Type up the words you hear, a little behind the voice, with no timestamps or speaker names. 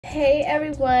Hey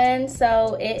everyone,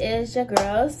 so it is your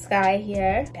girl Sky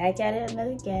here, back at it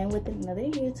again with another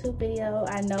YouTube video.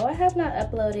 I know I have not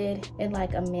uploaded in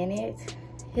like a minute.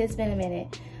 It's been a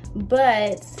minute,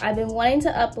 but I've been wanting to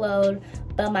upload,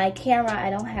 but my camera, I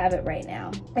don't have it right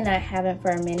now, and I haven't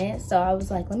for a minute. So I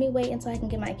was like, let me wait until I can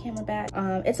get my camera back.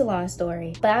 It's a long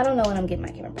story, but I don't know when I'm getting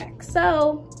my camera back.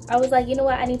 So I was like, you know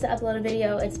what, I need to upload a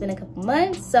video. It's been a couple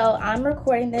months, so I'm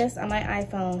recording this on my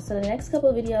iPhone. So the next couple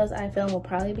of videos I film will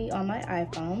probably be on my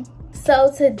iPhone.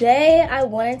 So today I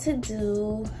wanted to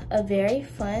do a very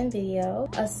fun video,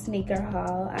 a sneaker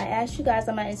haul. I asked you guys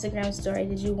on my Instagram story,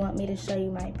 did you want me to show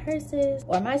you my purses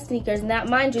or my sneakers? Now,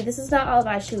 mind you, this is not all of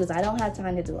my shoes. I don't have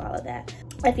time to do all of that.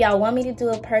 If y'all want me to do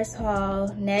a purse haul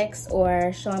next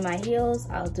or showing my heels,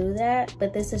 I'll do that.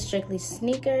 But this is strictly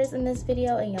sneakers in this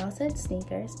video, and y'all said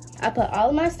sneakers. I put all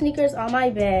of my sneakers on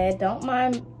my bed. Don't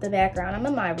mind the background. I'm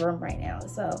in my room right now.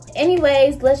 So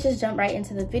anyways, let's just jump right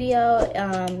into the video.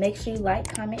 Make sure you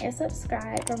like, comment, and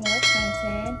subscribe for more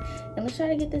content. And let's try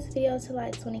to get this video to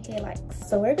like 20K likes.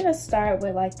 So we're gonna start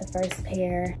with like the first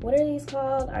pair. What are these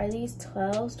called? Are these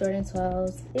 12s, Jordan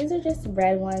 12s? These are just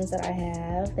red ones that I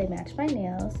have. They match my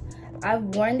nails. I've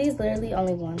worn these literally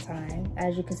only one time,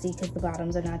 as you can see, because the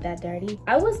bottoms are not that dirty.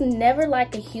 I was never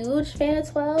like a huge fan of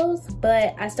 12s,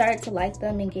 but I started to like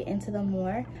them and get into them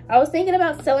more. I was thinking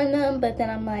about selling them, but then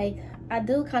I'm like, I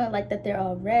do kind of like that they're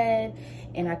all red,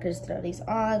 and I could just throw these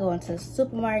on, go into the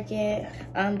supermarket.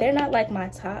 They're not like my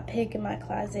top pick in my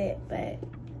closet, but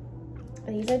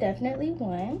these are definitely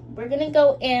one. We're gonna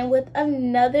go in with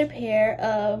another pair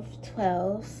of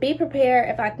 12s. Be prepared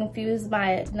if I confuse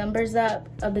my numbers up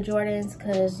of the Jordans,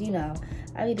 because you know,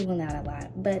 I be doing that a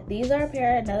lot. But these are a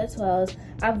pair of another 12s.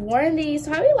 I've worn these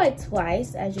probably like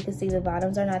twice. As you can see, the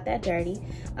bottoms are not that dirty.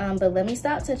 But let me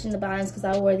stop touching the bottoms because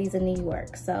I wore these in New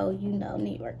York. So you know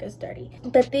New York is dirty.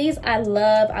 But these I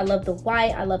love. I love the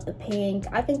white. I love the pink.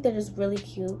 I think they're just really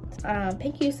cute.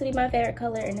 Pink used to be my favorite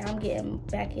color, and now I'm getting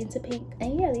back into pink.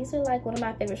 And yeah, these are like one of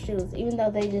my favorite shoes, even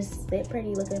though they just sit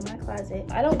pretty looking in my closet.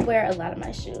 I don't wear a lot of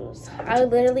my shoes. I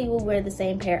literally will wear the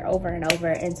same pair over and over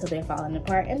until they're falling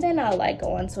apart, and then I'll like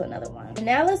go on to another one.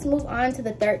 Now let's move on to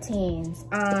the 13s.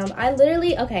 I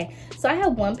literally, okay, so I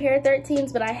have one pair of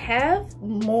 13s, but I have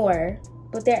more,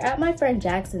 but they're at my friend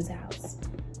Jackson's house.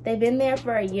 They've been there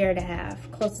for a year and a half,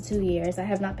 close to 2 years. I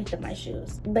have not picked up my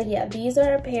shoes. But yeah, these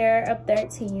are a pair of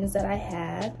 13s that I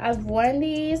have. I've worn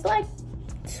these like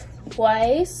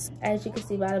twice. As you can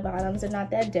see by the bottoms, they're not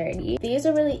that dirty. These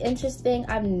are really interesting.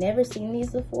 I've never seen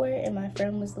these before, and my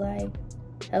friend was like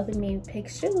helping me pick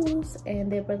shoes,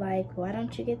 and they were like, why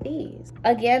don't you get these?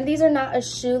 Again, these are not a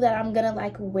shoe that I'm gonna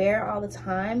like wear all the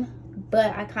time,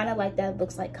 but I kind of like that. It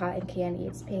looks like cotton candy.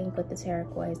 It's pink with the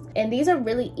turquoise. And these are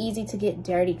really easy to get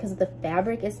dirty because of the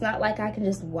fabric. It's not like I can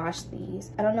just wash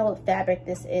these. I don't know what fabric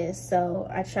this is, so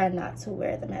I try not to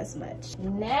wear them as much.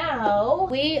 Now,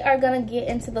 we are gonna get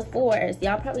into the 4s.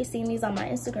 Y'all probably seen these on my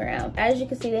Instagram. As you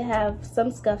can see, they have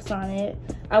some scuffs on it.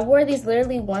 I wore these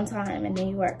literally one time in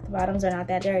New York. The bottoms are not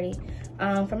that dirty.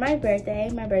 For my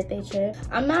birthday trip.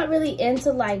 I'm not really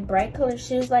into like bright colored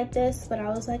shoes like this, but I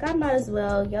was like, I might as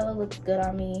well. Yellow looks good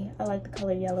on me. I like the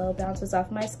color yellow, bounces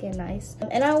off my skin nice.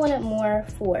 And I wanted more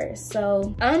 4s.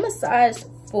 So I'm a size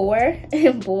 4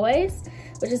 in boys,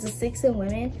 which is a 6 in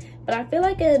women. But I feel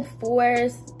like in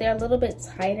 4s, they're a little bit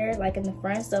tighter, like in the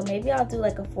front. So maybe I'll do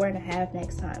like a 4.5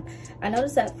 next time. I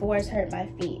noticed that 4s hurt my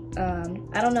feet.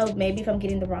 I don't know, maybe if I'm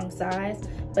getting the wrong size,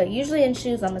 but usually in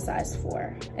shoes, I'm a size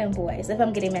 4 in boys, if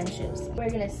I'm getting men's shoes. We're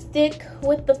gonna stick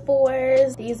with the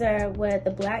 4s. These are what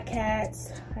the black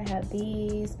cats. I have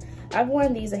these. I've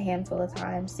worn these a handful of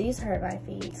times. These hurt my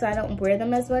feet, so I don't wear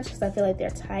them as much because I feel like they're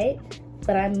tight.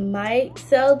 But I might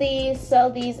sell these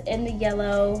in the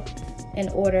yellow and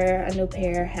order a new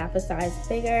pair half a size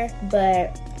bigger.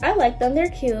 But I like them. They're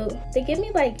cute. They give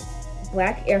me like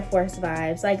black Air Force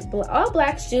vibes. Like all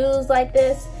black shoes like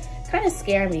this kind of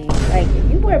scare me. Like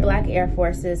if you wear black Air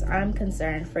Forces, I'm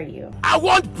concerned for you. I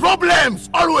want problems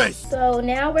always. So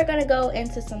now we're gonna go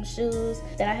into some shoes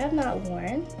that I have not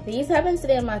worn. These have been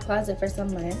sitting in my closet for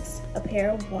some months. A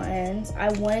pair of ones. I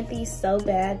wanted these so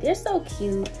bad. They're so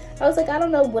cute. I was like, I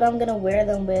don't know what I'm gonna wear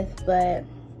them with, but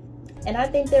and I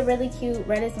think they're really cute.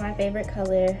 Red is my favorite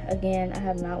color. Again, I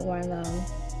have not worn them.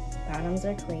 Bottoms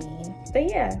are clean. But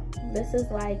yeah, this is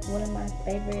like one of my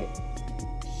favorite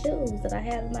shoes that I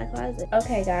have in my closet.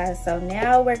 Okay guys, so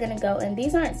now we're gonna go, and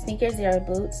these aren't sneakers, they are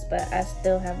boots, but I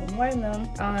still haven't worn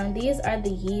them. These are the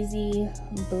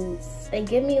Yeezy boots. They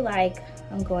give me like,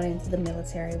 I'm going into the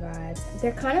military vibes.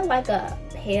 They're kind of like a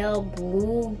pale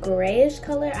blue grayish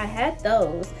color. I had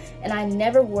those and I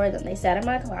never wore them. They sat in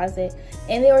my closet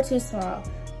and they were too small.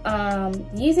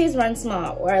 Yeezys run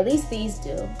small, or at least these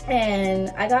do, and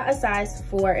I got a size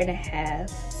 4.5,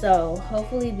 so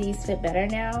hopefully these fit better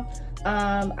now.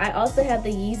 I also have the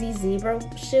Yeezy Zebra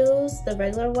shoes, the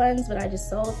regular ones, but I just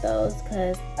sold those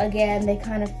because, again, they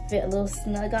kind of fit a little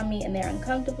snug on me and they're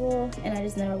uncomfortable, and I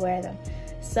just never wear them.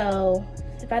 So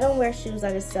if I don't wear shoes,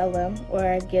 I just sell them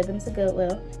or give them to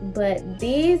Goodwill. But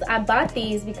these, I bought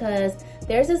these because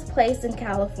there's this place in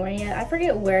California, I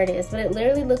forget where it is, but it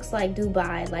literally looks like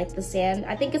Dubai, like the sand,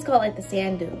 I think it's called like the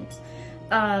sand dunes.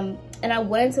 And I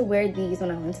wanted to wear these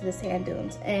when I went to the sand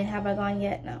dunes. And have I gone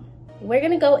yet? No. We're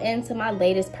gonna go into my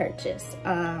latest purchase.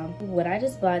 What I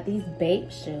just bought, these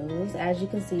Bape shoes. As you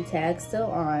can see, tag's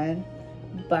still on,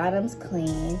 bottom's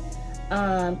clean.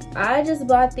 I just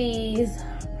bought these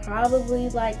probably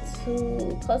like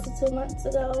close to 2 months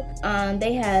ago.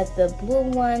 They had the blue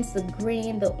ones, the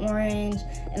green, the orange,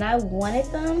 and I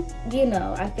wanted them. You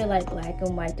know, I feel like black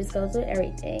and white just goes with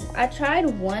everything. I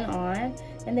tried one on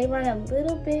and they run a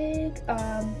little big.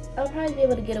 I'll probably be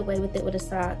able to get away with it with a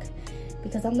sock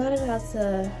because I'm not about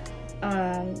to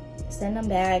send them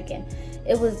back, and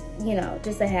it was, you know,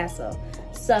 just a hassle.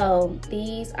 So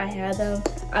these, I have them.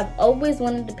 I've always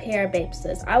wanted a pair of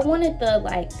Bapestas. I wanted the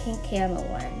like pink camel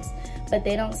ones, but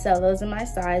they don't sell those in my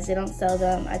size. They don't sell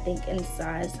them, I think, in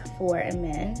size 4 in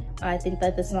men. I think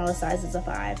that the smallest size is a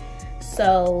 5.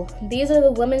 So these are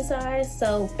the women's size.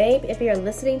 So Bape, if you're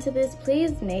listening to this,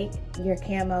 please make your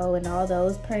camo and all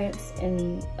those prints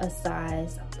in a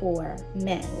size 4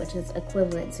 men, which is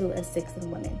equivalent to a 6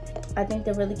 in women. I think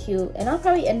they're really cute, and I'll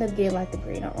probably end up getting like the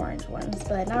green or orange ones,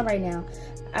 but not right now.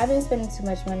 I've been spending too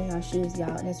much money on shoes,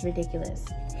 y'all, and it's ridiculous.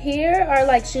 Here are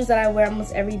like shoes that I wear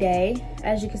almost every day,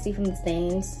 as you can see from the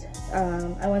stains.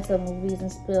 I went to the movies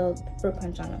and spilled fruit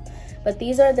punch on them. But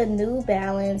these are the New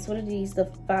Balance, what are these, the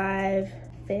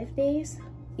 550s?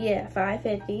 Yeah,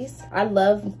 550s. I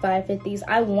love 550s.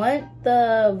 I want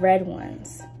the red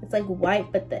ones. It's like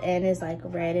white, but the end is like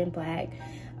red and black.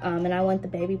 And I want the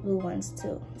baby blue ones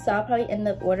too. So I'll probably end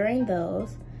up ordering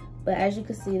those. But as you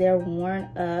can see, they're worn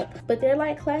up, but they're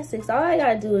like classics. All I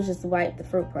gotta do is just wipe the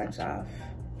fruit punch off.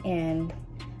 And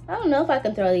I don't know if I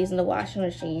can throw these in the washing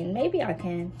machine. Maybe I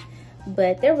can,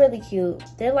 but they're really cute.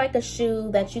 They're like a shoe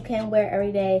that you can wear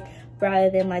every day rather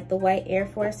than like the white Air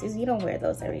Forces. You don't wear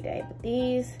those every day, but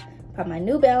these, put my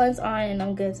New Balance on and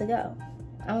I'm good to go.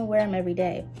 I'm gonna wear them every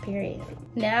day, period.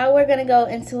 Now we're gonna go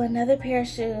into another pair of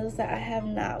shoes that I have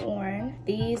not worn.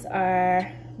 These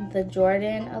are the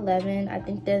Jordan 11. I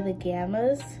think they're the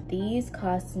Gammas. These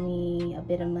cost me a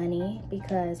bit of money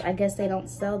because I guess they don't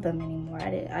sell them anymore.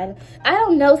 I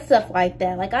don't know stuff like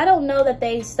that. Like, I don't know that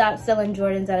they stopped selling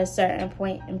Jordans at a certain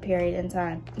point and period in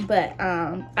time. But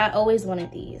I always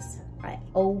wanted these. I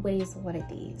always wanted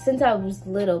these since I was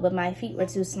little, but my feet were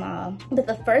too small. But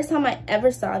the first time I ever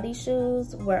saw these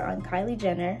shoes were on Kylie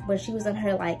Jenner, where she was in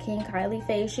her like King Kylie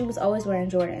phase. She was always wearing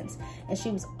Jordans, and she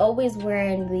was always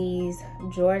wearing these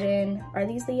Jordan, are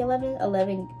these the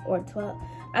 11 or 12?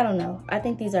 I don't know. I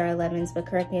think these are 11s, but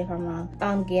correct me if I'm wrong.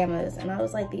 Gammas, and I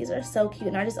was like, these are so cute,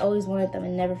 and I just always wanted them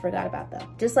and never forgot about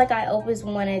them. Just like I always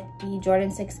wanted the Jordan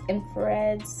 6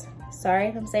 Infrareds. Sorry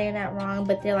if I'm saying that wrong,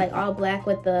 but they're like all black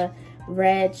with the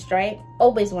red stripe.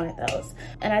 Always wanted those,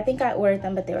 and I think I ordered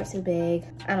them, but they were too big.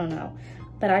 I don't know,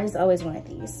 but I just always wanted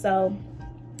these, so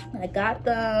I got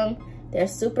them. They're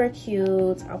super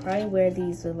cute. I'll probably wear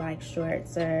these with like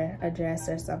shorts or a dress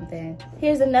or something.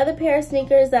 Here's another pair of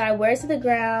sneakers that I wear to the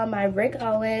ground, my Rick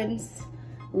Owens.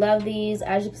 Love these.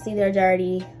 As you can see, they're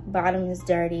dirty. Bottom is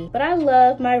dirty, but I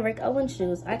love my Rick Owens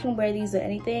shoes. I can wear these with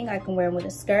anything. I can wear them with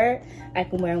a skirt, I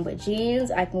can wear them with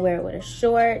jeans, I can wear it with a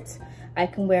short, I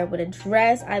can wear it with a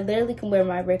dress. I literally can wear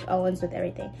my Rick Owens with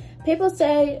everything. People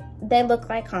say they look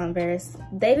like Converse.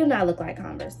 They do not look like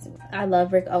Converse. I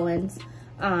love Rick Owens.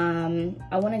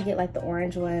 I want to get like the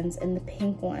orange ones and the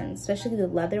pink ones, especially the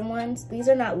leather ones. These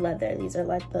are not leather, these are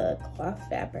like the cloth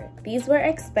fabric. These were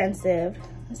expensive,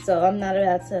 so I'm not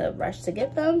about to rush to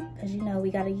get them because, you know,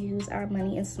 we got to use our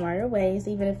money in smarter ways,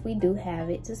 even if we do have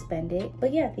it to spend it.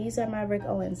 But yeah, these are my Rick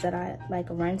Owens that I like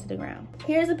run to the ground.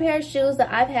 Here's a pair of shoes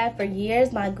that I've had for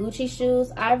years, my Gucci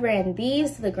shoes. I ran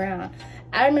these to the ground.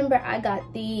 I remember I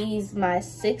got these my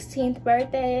 16th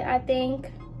birthday, I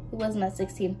think. It was my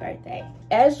 16th birthday.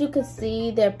 As you can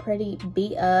see, they're pretty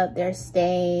beat up. They're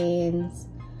stains.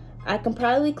 I can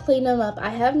probably clean them up. I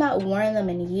have not worn them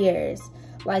in years.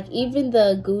 Like, even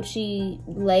the Gucci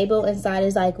label inside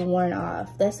is like worn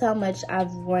off. That's how much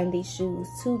I've worn these shoes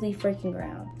to the freaking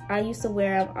ground. I used to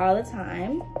wear them all the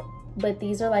time, but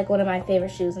these are like one of my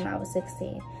favorite shoes when I was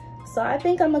 16. So I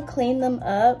think I'm gonna clean them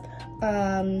up.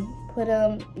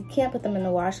 You can't put them in the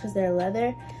wash because they're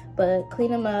leather, but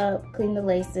clean them up, clean the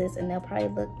laces, and they'll probably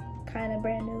look kind of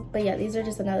brand new. But yeah, these are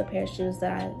just another pair of shoes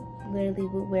that I literally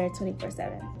would wear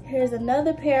 24/7. Here's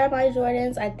another pair of my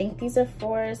Jordans. I think these are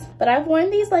 4s, but I've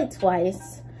worn these like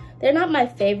twice. They're not my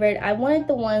favorite. I wanted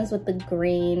the ones with the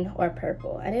green or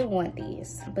purple. I didn't want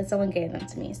these, but someone gave them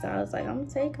to me, so I was like, I'm gonna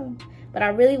take them. But I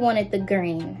really wanted the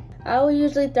green. I would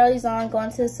usually throw these on going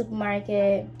to the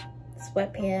supermarket,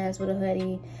 sweatpants with a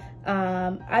hoodie.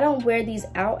 I don't wear these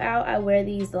out. I wear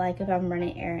these like if I'm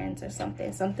running errands or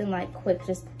something like quick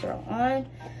just to throw on.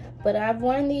 But I've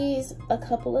worn these a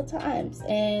couple of times,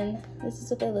 and this is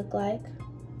what they look like.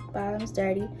 Bottom's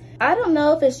dirty. I don't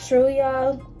know if it's true,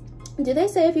 y'all. Do they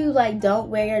say if you like don't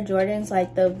wear your Jordans,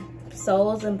 like the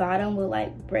soles and bottom will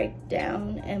like break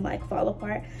down and like fall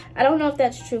apart? I don't know if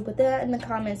that's true. Put that in the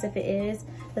comments if it is,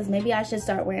 because maybe I should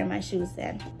start wearing my shoes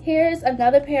then. Here's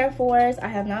another pair of 4s I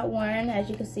have not worn. As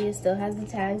you can see, it still has the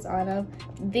tags on them.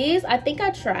 These, I think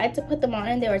I tried to put them on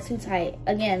and they were too tight.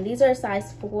 Again, these are a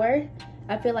size 4.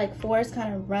 I feel like 4s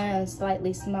kind of run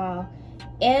slightly small,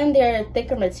 and they're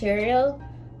thicker material.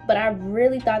 But I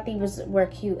really thought these were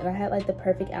cute, and I had like the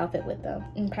perfect outfit with them.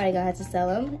 And probably gonna have to sell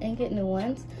them and get new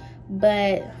ones.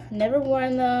 But never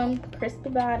worn them, crispy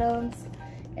bottoms,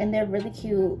 and they're really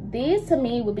cute. These to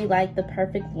me would be like the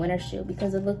perfect winter shoe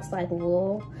because it looks like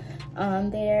wool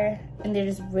there, and they're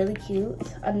just really cute.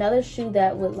 Another shoe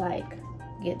that would like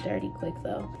get dirty quick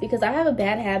though, because I have a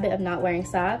bad habit of not wearing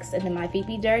socks and then my feet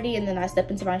be dirty and then I step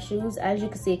into my shoes. As you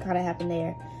can see, it kind of happened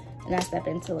there, and I step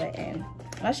into it and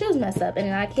my shoes mess up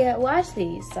and I can't wash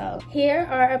these. So here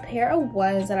are a pair of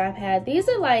ones that I've had. These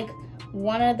are like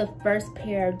one of the first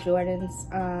pair of Jordans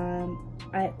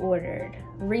I ordered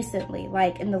recently,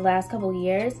 like in the last couple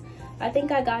years. I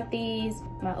think I got these,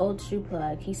 my old shoe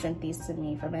plug, he sent these to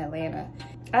me from Atlanta.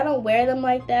 I don't wear them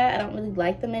like that. I don't really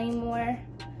like them anymore.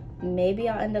 Maybe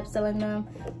I'll end up selling them,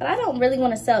 but I don't really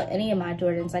want to sell any of my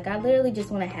Jordans. Like I literally just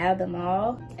want to have them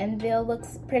all and they'll look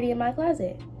pretty in my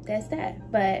closet. That's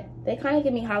that. But they kind of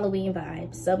give me Halloween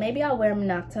vibes, so maybe I'll wear them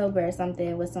in October or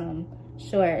something with some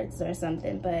shorts or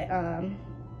something. But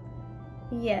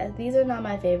yeah, these are not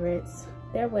my favorites.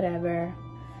 They're whatever.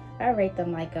 I rate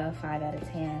them like a 5 out of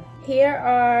 10. Here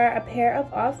are a pair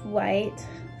of off-white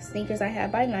sneakers I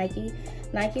have by Nike.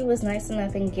 Nike was nice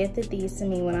enough and gifted these to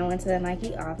me when I went to the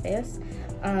Nike office.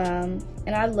 And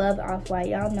I love off-white.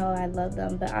 Y'all know I love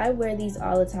them, but I wear these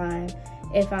all the time.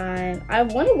 I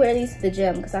want to wear these to the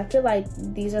gym because I feel like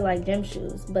these are like gym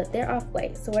shoes, but they're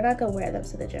off-white, so we're not gonna wear them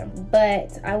to the gym.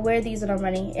 But I wear these when I'm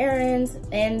running errands,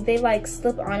 and they like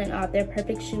slip on and off. They're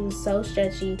perfect shoes, so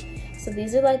stretchy. So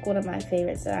these are like one of my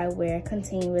favorites that I wear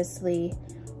continuously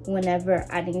whenever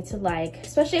I need to, like,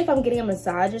 especially if I'm getting a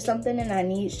massage or something and I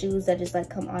need shoes that just like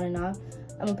come on and off,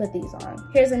 I'm gonna put these on.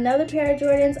 Here's another pair of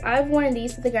Jordans. I've worn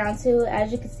these to the ground too,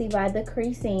 as you can see by the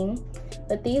creasing.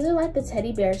 But these are like the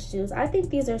teddy bear shoes. I think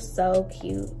these are so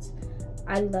cute.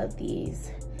 I love these.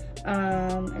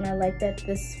 And I like that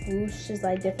the swoosh is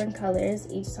like different colors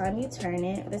each time you turn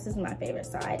it. This is my favorite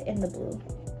side, in the blue.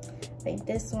 I think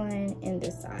this one and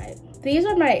this side. These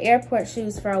are my airport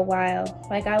shoes for a while.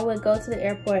 Like I would go to the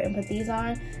airport and put these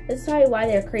on. This is probably why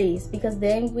they're creased, because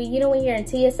then you know when you're in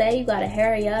TSA, you gotta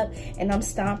hurry up, and I'm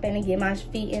stomping and get my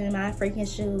feet in my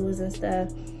freaking shoes and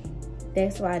stuff.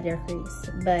 That's why they're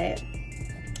creased. But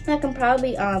I can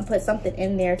probably put something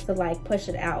in there to like push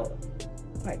it out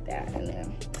like that, and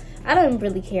then I don't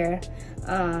really care.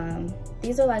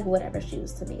 These are like whatever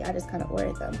shoes to me. I just kind of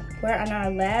ordered them. We're on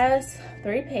our last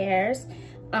 3 pairs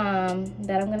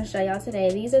that I'm gonna show y'all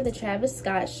today. These are the Travis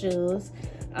Scott shoes.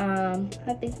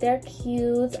 I think they're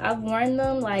cute. I've worn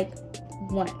them like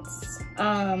once,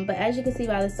 but as you can see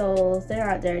by the soles, they're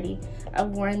not dirty. I've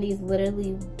worn these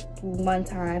literally one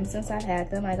time since I've had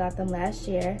them. I got them last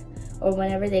year or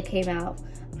whenever they came out.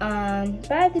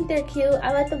 But I think they're cute.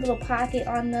 I like the little pocket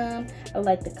on them. I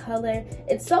like the color.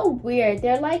 It's so weird.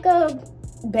 They're like a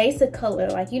basic color.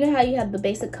 Like, you know how you have the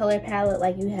basic color palette,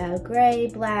 like you have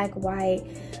gray, black, white,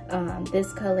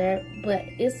 this color. But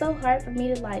it's so hard for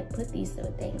me to like put these to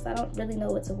things. I don't really know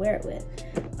what to wear it with.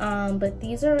 But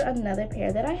these are another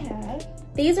pair that I have.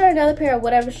 These are another pair of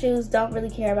whatever shoes. Don't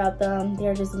really care about them.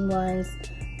 They're just ones.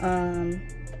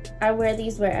 I wear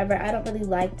these wherever. I don't really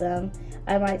like them.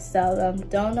 I might sell them.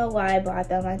 Don't know why I bought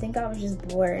them. I think I was just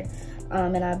bored,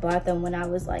 and I bought them when I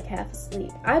was like half asleep.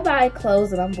 I buy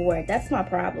clothes when I'm bored. That's my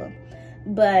problem.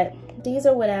 But these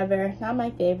are whatever. Not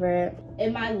my favorite.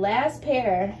 And my last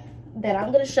pair that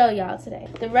I'm gonna show y'all today.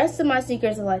 The rest of my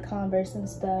sneakers are like Converse and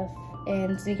stuff,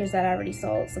 and sneakers that I already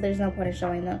sold, so there's no point in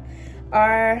showing them.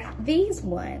 Are these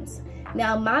ones.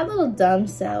 Now my little dumb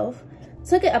self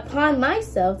took it upon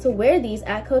myself to wear these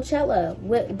at Coachella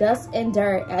with dust and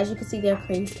dirt. As you can see, they're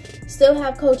creased. Still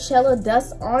have Coachella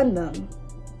dust on them.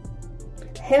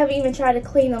 Haven't even tried to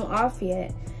clean them off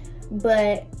yet.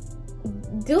 But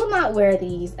do not wear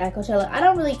these at Coachella. I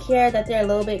don't really care that they're a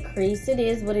little bit creased. It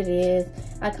is what it is.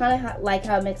 I kind of like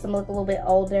how it makes them look a little bit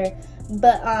older.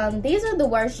 But these are the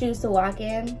worst shoes to walk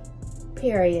in,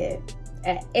 period.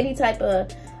 At any type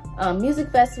of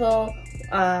music festival,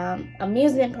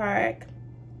 amusement park.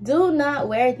 Do not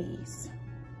wear these.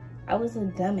 I was a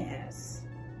dumbass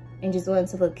and just wanted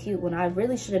to look cute when I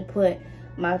really should have put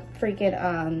my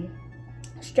freaking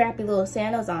strappy little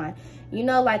sandals on. You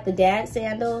know, like the dad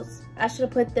sandals? I should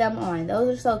have put them on.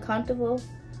 Those are so comfortable.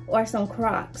 Or some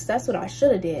Crocs. That's what I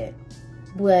should have did.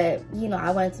 But, you know,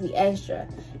 I wanted to be extra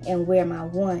and wear my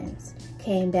ones.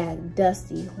 Came back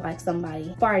dusty, like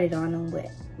somebody farted on them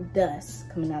with dust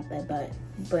coming out their butt.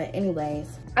 But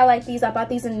anyways, I like these. I bought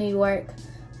these in New York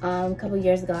a couple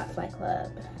years ago at Flight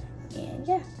Club. And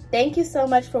yeah, thank you so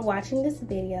much for watching this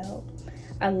video.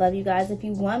 I love you guys. If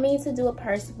you want me to do a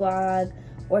purse vlog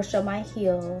or show my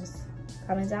heels,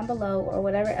 comment down below, or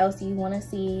whatever else you want to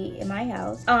see in my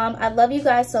house. I love you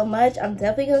guys so much. I'm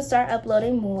definitely gonna start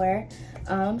uploading more.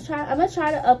 I'm gonna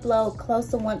try to upload close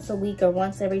to once a week or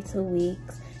once every 2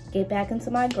 weeks. Get back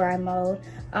into my grind mode.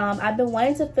 I've been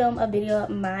wanting to film a video of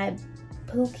my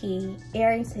Pookie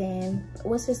Arrington,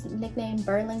 what's his nickname,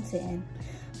 Burlington,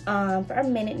 for a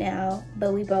minute now,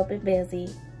 but we both been busy.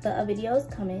 But a video is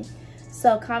coming.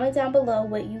 So comment down below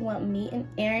what you want me and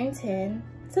Arrington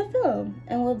to film,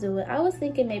 and we'll do it. I was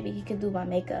thinking maybe he could do my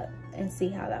makeup and see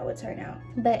how that would turn out.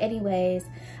 But anyways,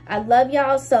 I love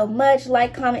y'all so much.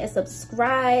 Like, comment, and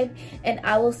subscribe, and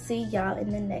I will see y'all in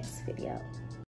the next video.